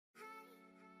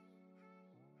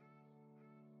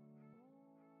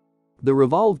The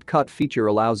revolved cut feature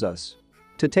allows us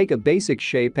to take a basic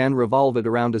shape and revolve it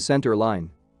around a center line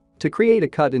to create a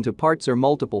cut into parts or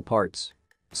multiple parts.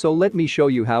 So let me show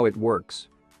you how it works.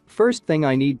 First thing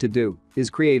I need to do is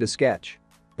create a sketch.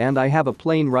 And I have a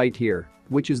plane right here,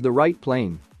 which is the right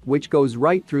plane, which goes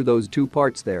right through those two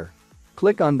parts there.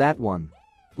 Click on that one.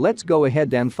 Let's go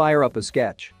ahead and fire up a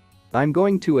sketch. I'm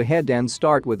going to ahead and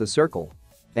start with a circle.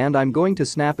 And I'm going to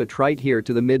snap it right here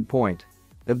to the midpoint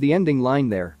of the ending line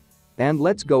there. And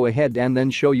let's go ahead and then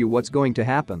show you what's going to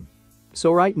happen.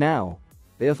 So right now,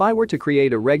 if I were to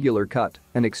create a regular cut,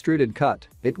 an extruded cut,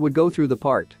 it would go through the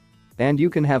part. And you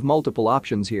can have multiple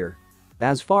options here.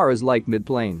 As far as like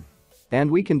mid-plane. And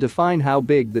we can define how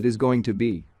big that is going to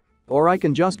be. Or I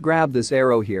can just grab this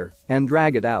arrow here and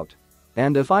drag it out.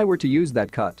 And if I were to use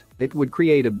that cut, it would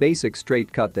create a basic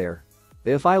straight cut there.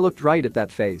 If I looked right at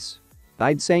that face,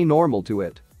 I'd say normal to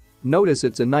it. Notice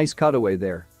it's a nice cutaway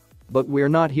there. But we're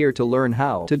not here to learn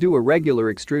how to do a regular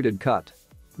extruded cut.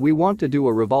 We want to do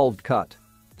a revolved cut.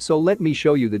 So let me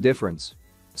show you the difference.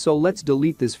 So let's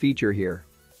delete this feature here.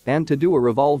 And to do a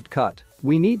revolved cut,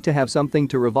 we need to have something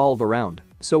to revolve around,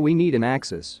 so we need an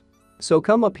axis. So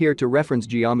come up here to reference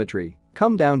geometry,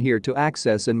 come down here to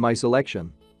axis and my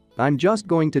selection. I'm just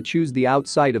going to choose the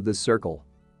outside of this circle.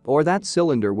 Or that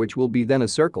cylinder, which will be then a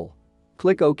circle.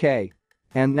 Click OK.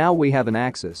 And now we have an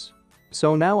axis.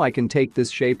 So now I can take this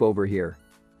shape over here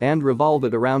and revolve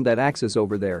it around that axis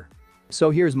over there. So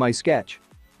here's my sketch.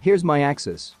 Here's my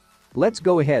axis. Let's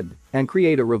go ahead and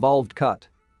create a revolved cut.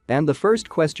 And the first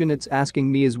question it's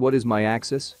asking me is, what is my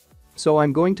axis? So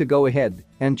I'm going to go ahead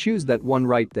and choose that one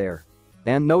right there.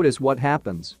 And notice what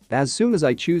happens. As soon as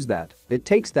I choose that, it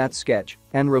takes that sketch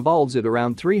and revolves it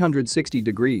around 360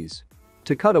 degrees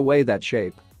to cut away that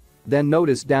shape. Then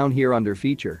notice down here under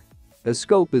feature. A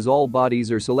scope is all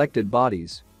bodies or selected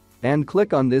bodies. And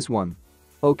click on this one.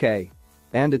 OK.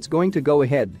 And it's going to go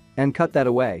ahead and cut that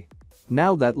away.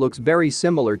 Now that looks very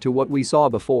similar to what we saw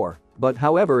before, but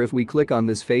however, if we click on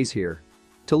this face here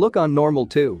to look on normal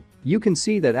too, you can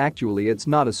see that actually it's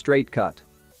not a straight cut.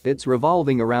 It's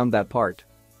revolving around that part.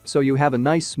 So you have a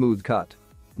nice smooth cut.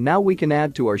 Now we can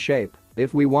add to our shape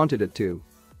if we wanted it to.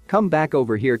 Come back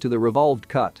over here to the revolved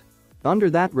cut. Under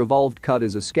that revolved cut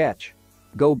is a sketch.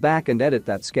 Go back and edit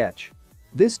that sketch.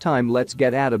 This time let's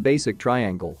add a basic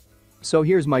triangle. So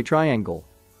here's my triangle.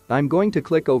 I'm going to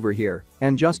click over here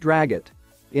and just drag it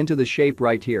into the shape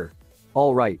right here.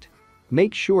 Alright.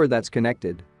 Make sure that's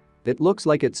connected. It looks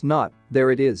like it's not,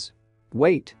 there it is.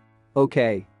 Wait.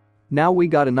 Okay. Now we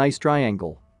got a nice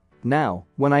triangle. Now,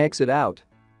 when I exit out,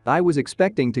 I was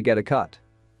expecting to get a cut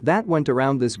that went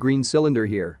around this green cylinder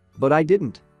here, but I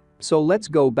didn't. So let's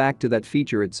go back to that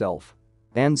feature itself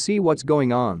and see what's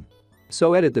going on.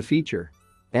 So edit the feature.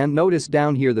 And notice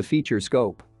down here the feature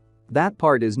scope. That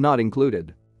part is not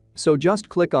included. So just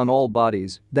click on all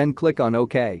bodies, then click on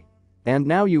OK. And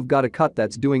now you've got a cut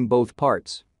that's doing both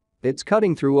parts. It's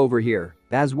cutting through over here,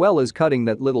 as well as cutting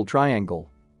that little triangle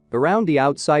around the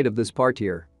outside of this part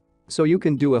here. So you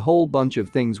can do a whole bunch of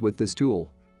things with this tool.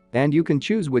 And you can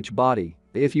choose which body,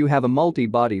 if you have a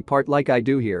multi-body part like I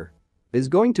do here, is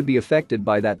going to be affected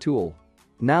by that tool.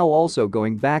 Now also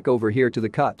going back over here to the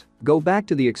cut, go back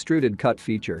to the extruded cut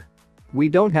feature. We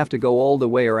don't have to go all the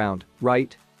way around,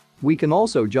 right? We can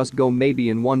also just go maybe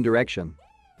in one direction.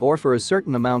 Or for a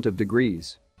certain amount of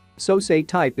degrees. So say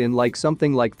type in like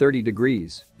something like 30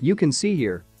 degrees. You can see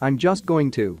here, I'm just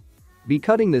going to be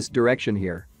cutting this direction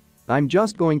here. I'm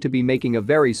just going to be making a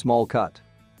very small cut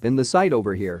in the side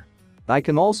over here. I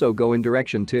can also go in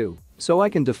direction 2, so I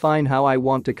can define how I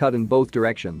want to cut in both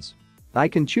directions. I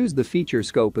can choose the feature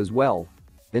scope as well.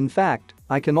 In fact,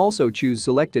 I can also choose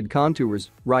selected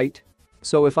contours, right?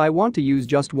 So if I want to use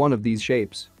just one of these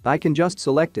shapes, I can just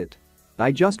select it.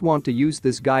 I just want to use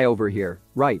this guy over here,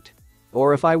 right?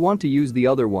 Or if I want to use the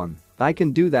other one, I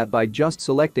can do that by just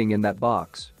selecting in that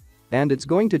box. And it's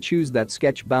going to choose that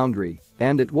sketch boundary,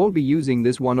 and it won't be using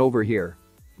this one over here.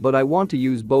 But I want to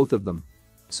use both of them.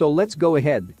 So let's go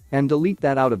ahead and delete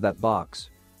that out of that box.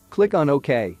 Click on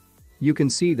OK. You can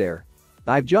see there.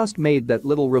 I've just made that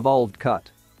little revolved cut.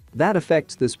 That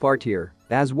affects this part here,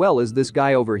 as well as this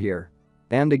guy over here.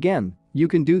 And again, you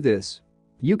can do this.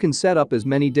 You can set up as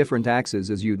many different axes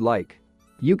as you'd like.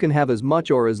 You can have as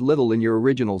much or as little in your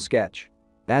original sketch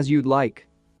as you'd like.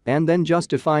 And then just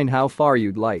define how far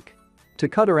you'd like to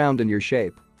cut around in your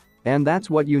shape. And that's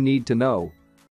what you need to know